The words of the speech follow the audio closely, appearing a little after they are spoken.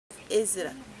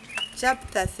Ezra,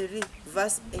 chapter 3,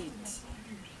 verse 8,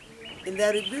 in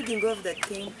the rebuilding of the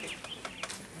temple,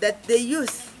 that the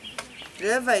youth,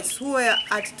 Levites who were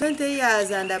at 20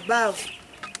 years and above,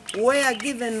 were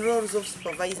given roles of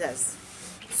supervisors.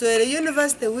 So a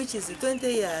university which is 20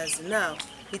 years now,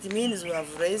 it means we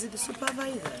have raised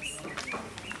supervisors.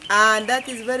 And that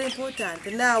is very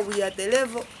important. Now we are at the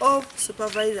level of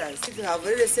supervisors. They have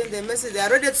already sent the message. They are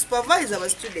ready to supervise our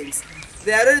students.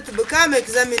 They are ready to become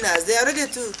examiners. They are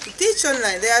ready to teach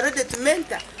online. They are ready to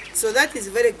mentor. So that is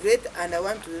very great, and I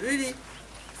want to really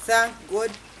thank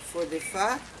God for the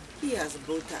far He has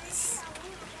brought us.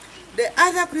 The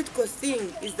other critical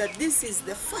thing is that this is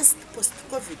the first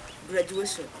post-COVID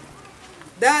graduation.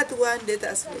 That one, let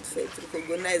us not fail to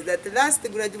recognize that the last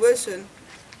graduation,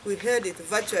 we held it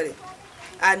virtually,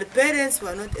 and parents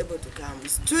were not able to come,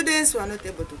 students were not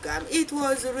able to come. It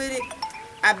was really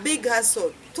a big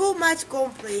hassle, too much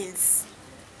complaints.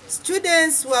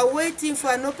 Students were waiting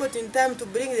for an opportune time to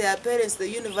bring their parents to the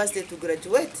university to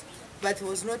graduate, but it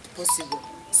was not possible.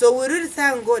 So we really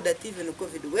thank God that even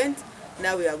COVID went.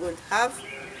 Now we are going to have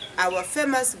our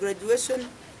famous graduation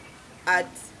at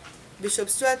Bishop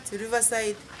Stuart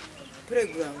Riverside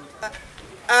Playground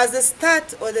as a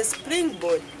start or the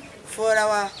springboard for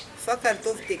our Faculty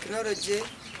of Technology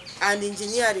and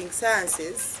Engineering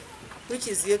Sciences, which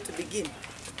is yet to begin.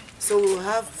 So we will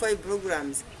have 5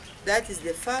 programs. That is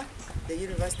the far the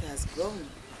university has grown.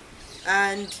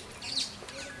 And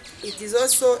it is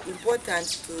also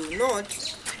important to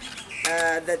note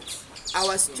that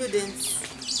our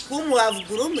students whom we have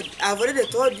groomed, I've already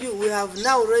told you, we have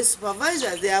now raised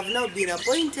supervisors. They have now been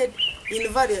appointed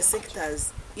in various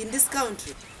sectors in this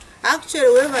country.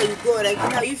 Actually, wherever you go, like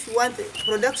now, if you want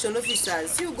production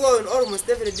officers, you go in almost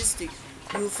every district,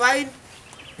 you find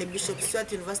a Bishop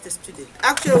Stuart University student.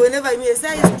 Actually, whenever you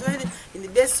say is trained in the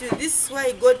best, this is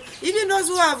why he got, even those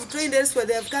who have trained elsewhere,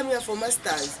 they have come here for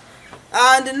masters.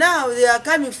 And now they are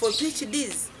coming for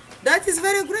PhDs. That is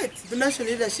very great, the national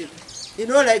leadership. You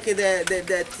know, like the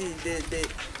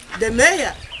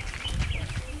mayor,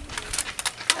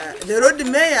 the road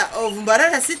mayor of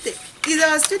Mbarara City is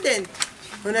our student,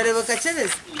 Honorable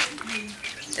Kacheles.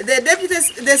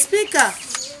 The speaker,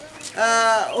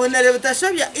 Honorable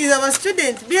Tashobia, is our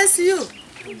student, BSU.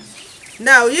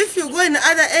 Now, if you go in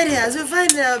other areas, you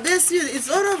find BSU, it's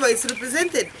all over, it's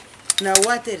represented. Now,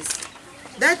 what else?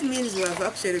 That means we have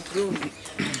actually grown.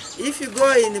 If you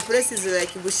go in places like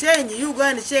Bushenyi, you go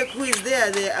and check who is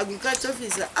there, the agriculture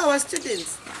officer, our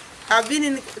students. Have been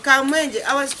in Kamwenje,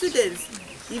 our students.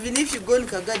 Even if you go in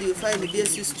Kagadi, you find the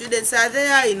BSU students are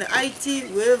there, in IT,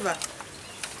 wherever.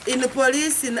 In the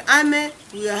police, in the army,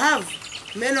 we have.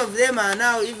 Many of them are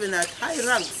now even at high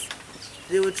ranks.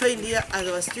 They were trained here as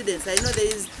our students. I know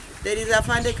there is a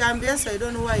Fande Kambias, I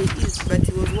don't know why it is, but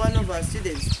he was one of our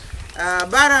students.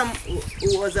 Baram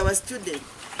was our student.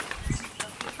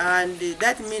 And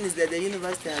that means that the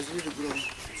university has really grown.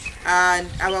 And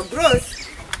our growth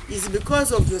is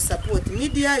because of your support.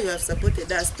 Media, you have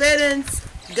supported us. Parents,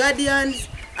 guardians,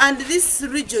 and this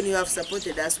region, you have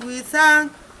supported us. We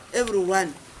thank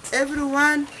everyone.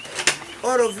 Everyone,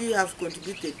 all of you have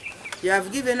contributed. You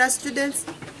have given us students,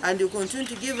 and you continue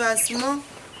to give us more.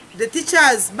 The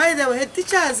teachers, by the way,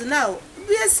 teachers now,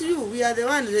 BSU, we are the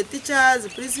ones, the teachers, the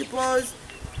principals,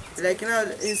 like now,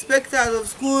 inspectors of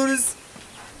schools.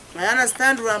 I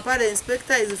understand Rampa, the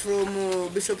inspector, is from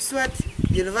Bishop Stuart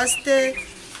University.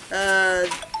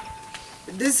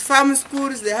 These farm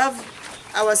schools, they have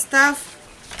our staff.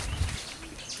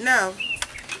 Now,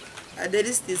 the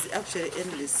list is actually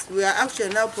endless. We are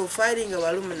actually now profiling our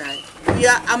alumni. We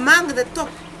are among the top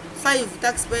 5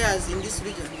 taxpayers in this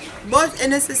region, both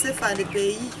NSSF and the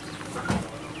PAYE.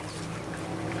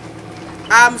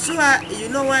 I'm sure you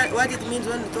know what it means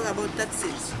when we talk about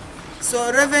taxes.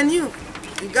 So revenue.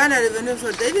 Uganda Revenue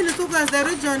Authority, even took us the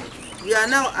region, we are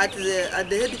now at the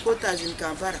headquarters in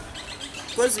Kampala,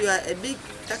 because we are a big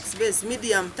tax base,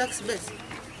 medium tax base.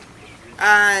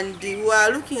 And we are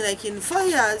looking like in 4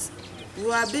 years, we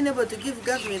have been able to give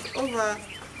government over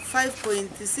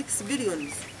 5.6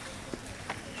 billion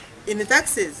in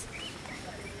taxes.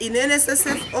 In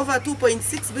NSSF, over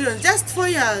 2.6 billion, just 4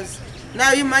 years.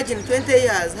 Now imagine 20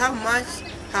 years, how much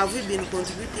have we been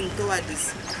contributing toward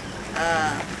this?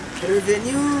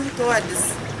 Revenue, toward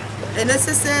this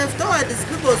NSSF, toward this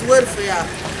people's welfare.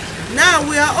 Now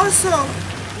we also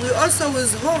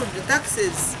withhold the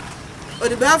taxes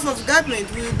on behalf of government.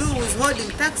 We do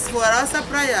withholding tax for our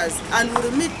suppliers, and we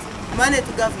remit money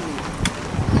to government.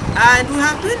 And we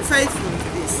have been faithful to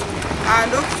this.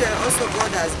 And also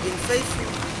God has been faithful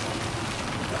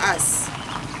to us.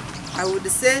 I would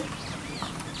say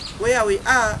where we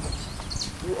are,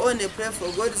 We only pray for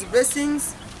God's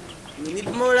blessings. We need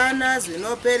more learners. We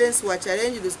know parents who are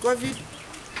challenged with COVID.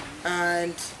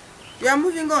 And we are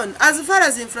moving on. As far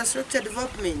as infrastructure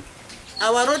development,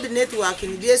 our road network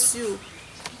in BSU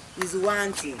is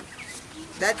wanting.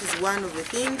 That is one of the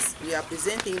things we are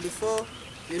presenting before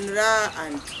UNRWA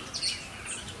and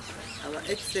our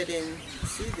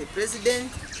Excellency, the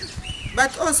President,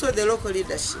 but also the local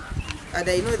leadership. And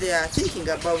I know they are thinking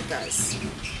about us.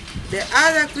 The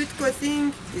other critical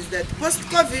thing is that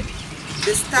post-COVID,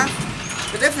 the staff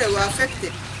definitely were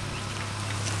affected.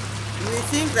 We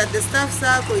think that the staff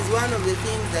circle is one of the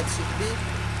things that should be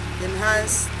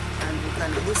enhanced and we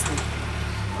can boost it.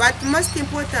 But most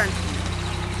importantly,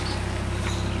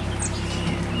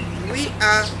 we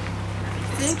are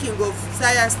thinking of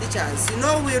science teachers. You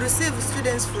know, we receive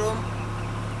students from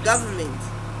government,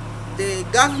 the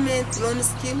government loan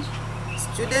scheme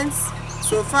students.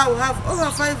 So far we have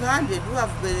over 500 who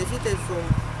have benefited from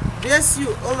BSU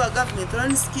over government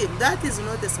loan scheme. That is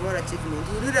not a small achievement.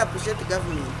 We really appreciate the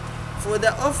government for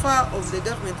the offer of the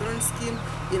government loan scheme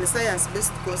in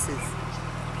science-based courses.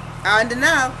 And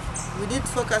now we need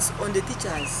to focus on the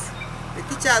teachers. The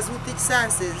teachers who teach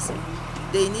sciences,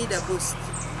 they need a boost.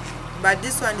 But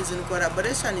this one is in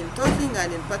collaboration, in talking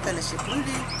and in partnership,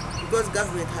 really, because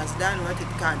government has done what it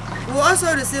can. We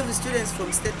also receive students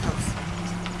from State House.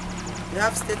 We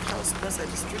have State House sponsored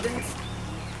students,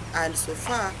 and so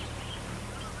far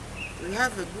we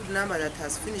have a good number that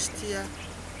has finished here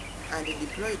and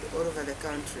deployed all over the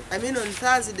country. I mean, on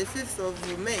Thursday, the 5th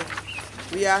of May,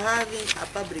 we are having a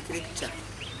public lecture.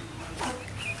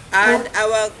 And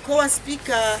our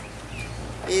co-speaker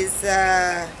is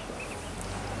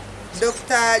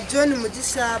Dr. John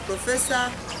Mugisha,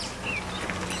 professor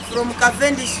from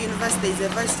Cavendish University. He's a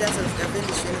vice chancellor of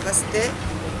Cavendish University.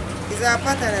 He's our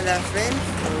partner and our friend,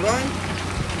 Ron.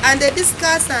 And the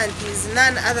discussant is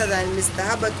none other than Mr.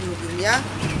 Herbert Mugunya,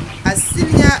 a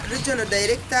senior regional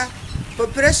director,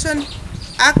 Population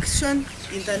Action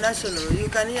International. You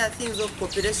can hear things of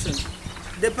population.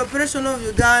 The population of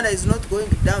Uganda is not going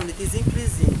down, it is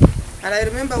increasing. And I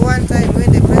remember one time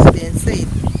when the president said,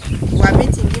 we were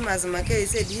meeting him as Makeri,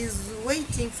 said he's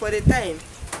waiting for the time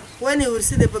when he will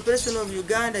see the population of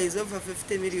Uganda is over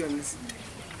 50 million.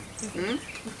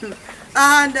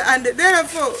 And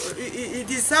therefore, it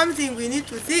is something we need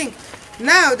to think.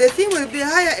 Now, the thing will be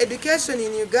higher education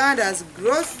in Uganda's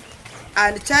growth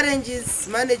and challenges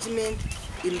management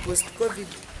in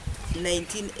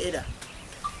post-COVID-19 era.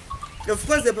 Of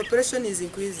course, the population is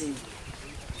increasing.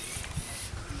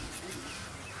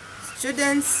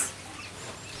 Students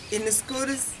in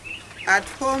schools, at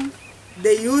home,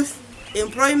 the youth,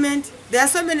 employment, there are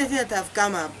so many things that have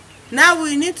come up. Now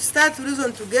we need to start to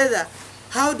reason together,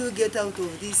 how do we get out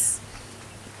of these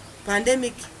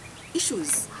pandemic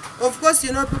issues? Of course,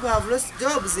 you know, people have lost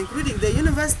jobs, including the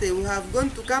university. We have gone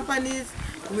to companies,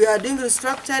 we are doing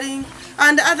restructuring,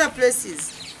 and other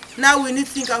places. Now we need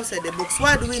to think outside the box.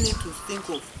 What do we need to think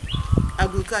of?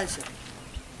 Agriculture.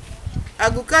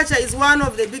 Agriculture is one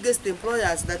of the biggest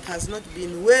employers that has not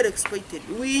been well exploited.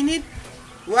 We need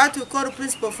what we call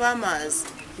principal farmers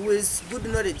with good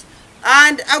knowledge.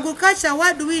 And agriculture,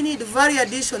 what do we need? Value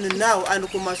addition now and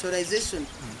commercialization.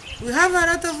 We have a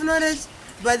lot of knowledge,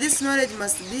 but this knowledge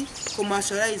must be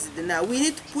commercialized now. We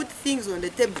need to put things on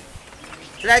the table.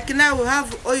 Like now we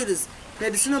have oils,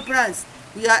 medicinal plants.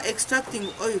 We are extracting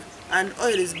oil, and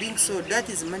oil is being sold. That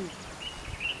is money.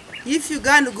 If you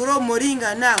can grow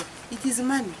moringa now, it is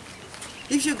money.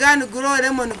 If you can grow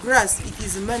lemongrass, it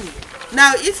is money.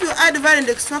 Now, if you add value and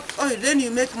extract oil, then you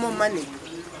make more money.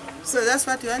 So that's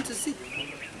what you want to see.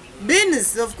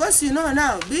 Beans, of course, you know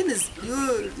now. Beans,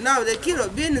 now the kilo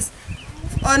of beans,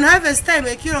 on harvest time,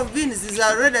 a kilo of beans is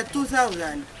already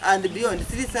 2,000 and beyond,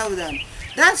 3,000.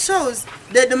 That shows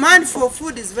the demand for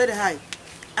food is very high.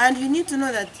 And you need to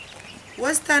know that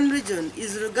Western region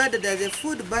is regarded as the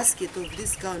food basket of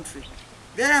this country.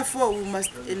 Therefore, we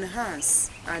must enhance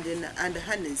and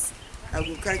harness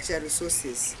agricultural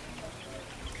resources.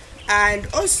 And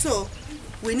also,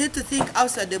 we need to think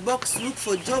outside the box, look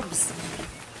for jobs.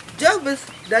 Jobs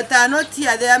that are not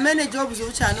here. There are many jobs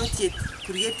which are not yet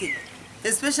created,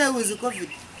 especially with COVID.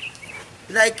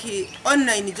 Like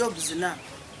online jobs now.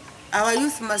 Our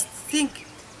youth must think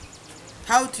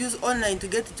how to use online to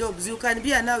get jobs. You can be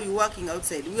here now, you're working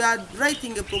outside. We are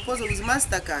writing a proposal with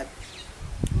MasterCard.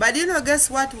 But you know, guess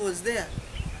what was there?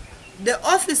 The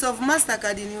office of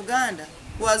MasterCard in Uganda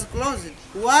was closed.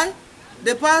 Why?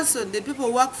 The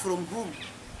people work from home.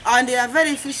 And they are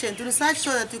very efficient. Research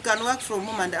shows that you can work from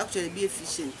home and actually be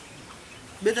efficient.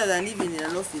 Better than even in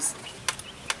an office.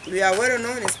 We are well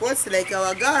known in sports, like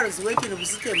our girls working in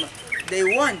Busitema. They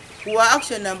won. We were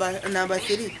actually number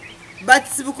 3. But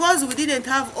it's because we didn't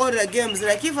have all the games.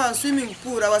 Like if our swimming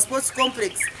pool, our sports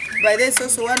complex, by this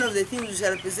also one of the things we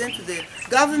shall represent to the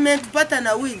government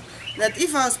partner with, that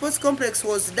if our sports complex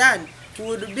was done, we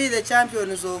would be the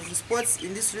champions of sports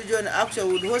in this region.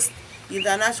 Actually would host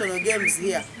international games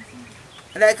here.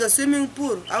 Like a swimming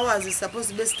pool, ours is supposed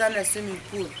to be standard swimming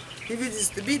pool. If it is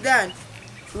to be done,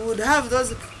 we would have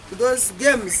those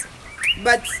games.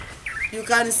 But you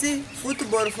can see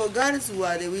football for girls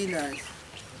were the winners.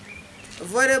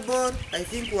 Volleyball, I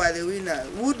think, were the winner.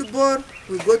 Woodball,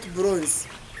 we got bronze.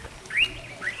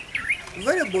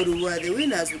 Volleyball, we were the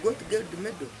winners, we got gold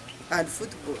medal. And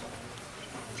football.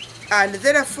 And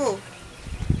therefore,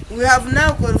 we have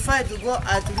now qualified to go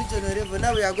at regional level.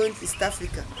 Now we are going to East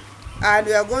Africa. And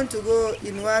we are going to go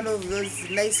in one of those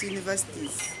nice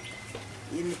universities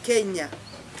in Kenya.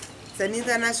 It's an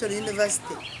international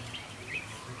university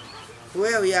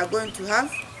where we are going to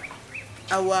have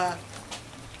our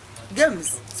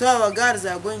games. So our girls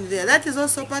are going there. That is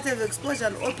also part of exposure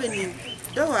and opening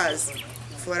doors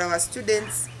for our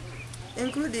students,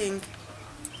 including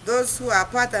those who are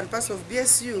part and parcel of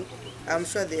BSU. I'm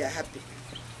sure they are happy.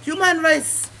 Human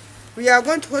rights. We are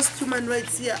going to host human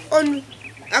rights here.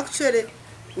 Actually,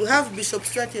 we have Bishop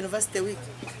Stuart University Week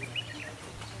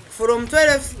from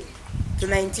 12th to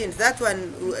 19th. That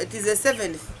one, it is the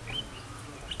 7th.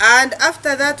 And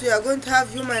after that, we are going to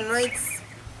have human rights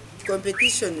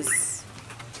competitions.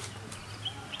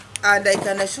 And I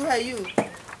can assure you,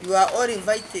 you are all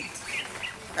invited.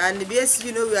 And BSU,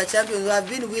 you know, we are champions. We have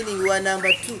been winning. We are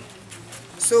number 2.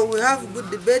 So we have good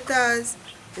debaters.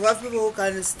 We have people who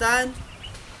can stand.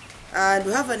 And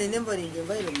we have an enabling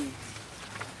environment.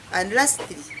 And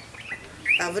lastly,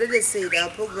 I've already said our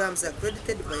programs are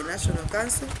accredited by National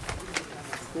Council.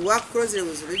 We work closely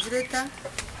with regulator,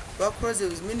 work closely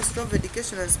with Ministry of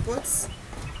Education and Sports,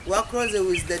 work closely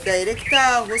with the director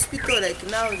hospital, like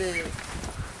now the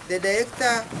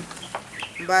director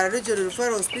by Regional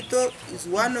Referral Hospital is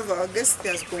one of our guests, he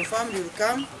has confirmed he will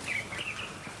come.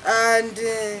 And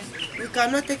we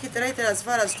cannot take it right as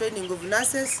far as training of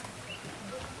nurses.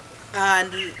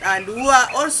 And who are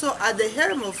also at the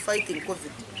helm of fighting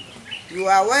COVID. You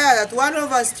are aware that one of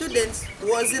our students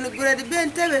was in grade B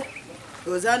and Tebe. He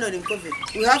was handling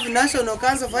COVID. We have National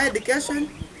Council for Education.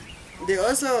 They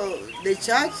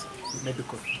charge.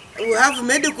 Medical. We have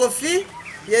medical fee.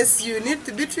 Yes, you need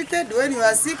to be treated when you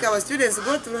are sick. Our students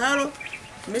go to Haro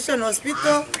Mission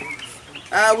Hospital.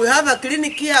 We have a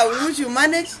clinic here which you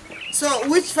manage. So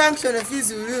which function of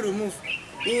fees will you remove?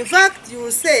 In fact, you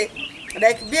will say,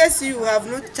 like BSU have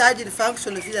not charged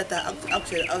functional fees that are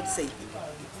actually outside.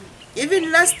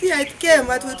 Even last year it came,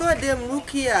 but we told them, look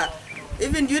here,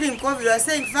 even during COVID, we are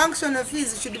saying functional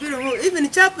fees should be removed. Even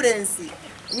chaplaincy.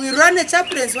 We run a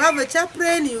chaplaincy, we have a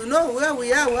chaplain, you know where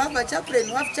we are, we have a chaplain,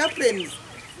 we have chaplains.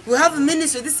 We have a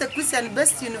ministry, this is a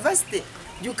Christian-based university.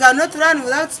 You cannot run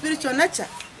without spiritual nature.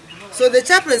 So the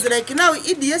chaplains, like now,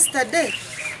 Eid yesterday,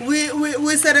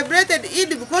 we celebrated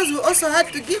Eid because we also had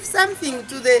to give something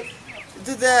to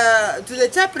the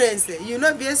chaplaincy. You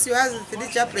know, BSU has 3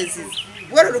 chaplaincies.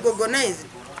 Well recognized.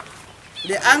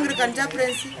 The Anglican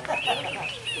chaplaincy,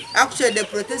 actually the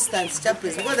Protestant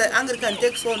chaplaincy, because the Anglican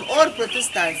takes on all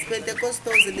Protestants,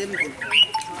 Pentecostals and everything.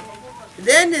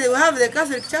 Then we have the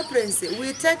Catholic chaplaincy.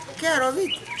 We take care of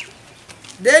it.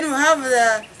 Then we have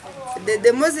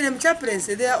the Muslim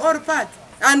chaplaincy. They are all part,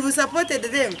 and we supported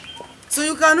them. So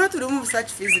you cannot remove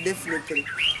such fees definitely,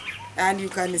 and you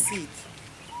can see it.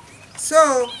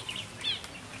 So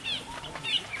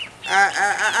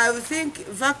I would think,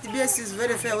 in fact, BS is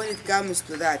very fair when it comes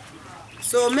to that.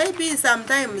 So maybe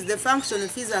sometimes the functional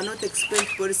fees are not explained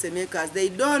to policy makers. They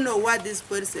don't know what these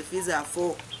policy fees are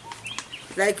for.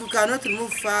 Like you cannot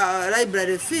remove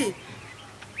library fee,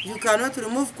 you cannot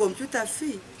remove computer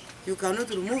fee, you cannot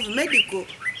remove medical,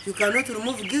 you cannot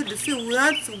remove guild fee. We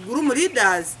want to groom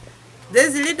leaders.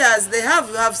 These leaders, you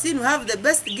have seen, we have the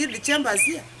best guild chambers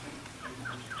here.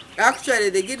 Actually,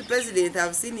 the guild president,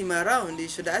 I've seen him around, you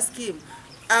should ask him.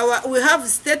 We have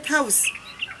State House.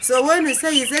 So when we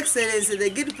say His Excellency, the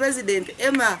guild president,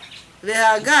 Emma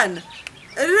Vehagan,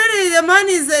 really the man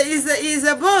is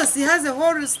a boss. He has a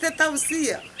whole State House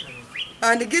here.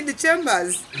 And guild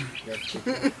chambers.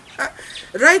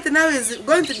 Right now he's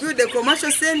going to build a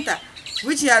commercial center,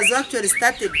 which he has actually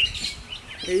started.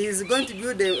 He is going to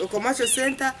build a commercial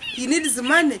center. He needs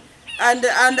money. And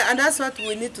that's what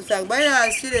we need to thank. But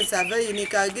our students are very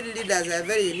unique, our guild leaders are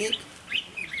very unique.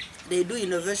 They do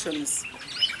innovations.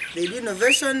 They do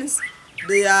innovations,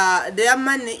 their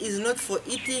money is not for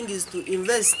eating, is to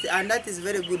invest, and that is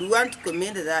very good. We want to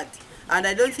commend that, and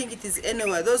I don't think it is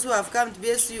anywhere. Those who have come to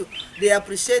BSU, they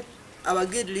appreciate our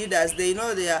good leaders. They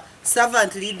know they are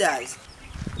servant leaders.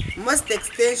 Most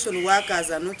extension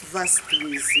workers are not versed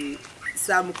with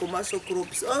some commercial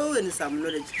crops or in some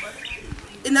knowledge.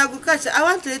 In agriculture, I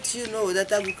want to let you know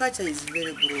that agriculture is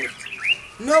very broad.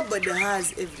 Nobody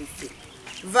has everything.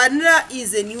 Vanilla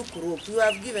is a new crop. You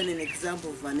have given an example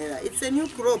of vanilla. It's a new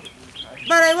crop.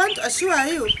 But I want to assure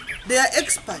you, they are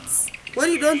experts.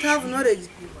 When you don't have knowledge,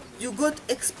 you go to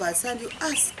experts and you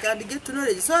ask and get to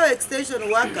knowledge. So extension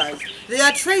workers, they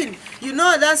are trained. You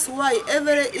know, that's why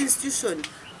every institution,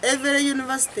 every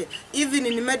university, even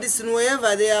in medicine,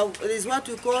 wherever there is what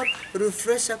we call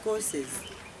refresher courses.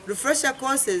 Refresher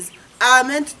courses are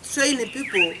meant to train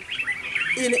people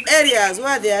in areas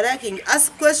where they are lacking,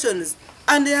 ask questions,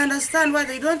 and they understand what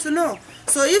they don't know.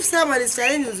 So if someone is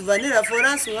challenged with vanilla, for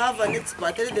us to have an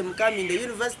expert, let them come in the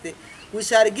university, we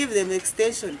shall give them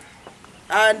extension.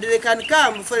 And they can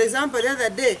come. For example, the other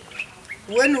day,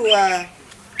 when we were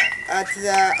at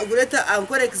the Greater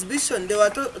Angkor exhibition, they were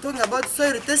talking about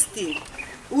soil testing.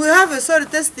 We have a soil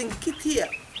testing kit here.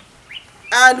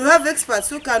 And we have experts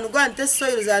who can go and test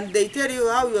soils, and they tell you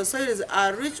how your soils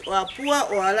are rich or poor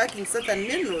or are lacking certain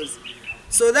minerals.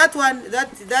 So that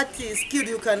skill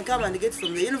you can come and get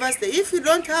from the university. If you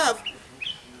don't have,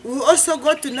 we also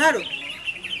go to Naro,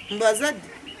 Mbazadi.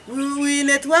 We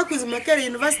network with Makerere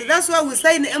University. That's why we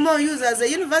sign MOUs as a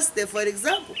university, for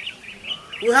example.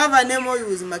 We have an MOU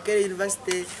with Makerere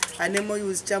University, an MOU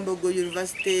with Chambogo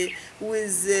University,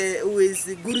 with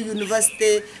Guru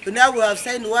University. Now we have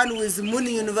signed one with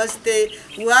Muni University.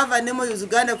 We have an MOU with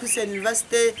Uganda Christian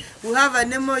University. We have an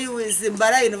MOU with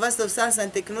Mbara University of Science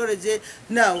and Technology.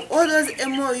 Now, all those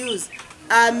MOUs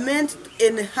are meant to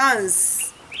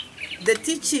enhance the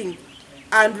teaching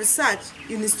and research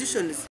in institutions.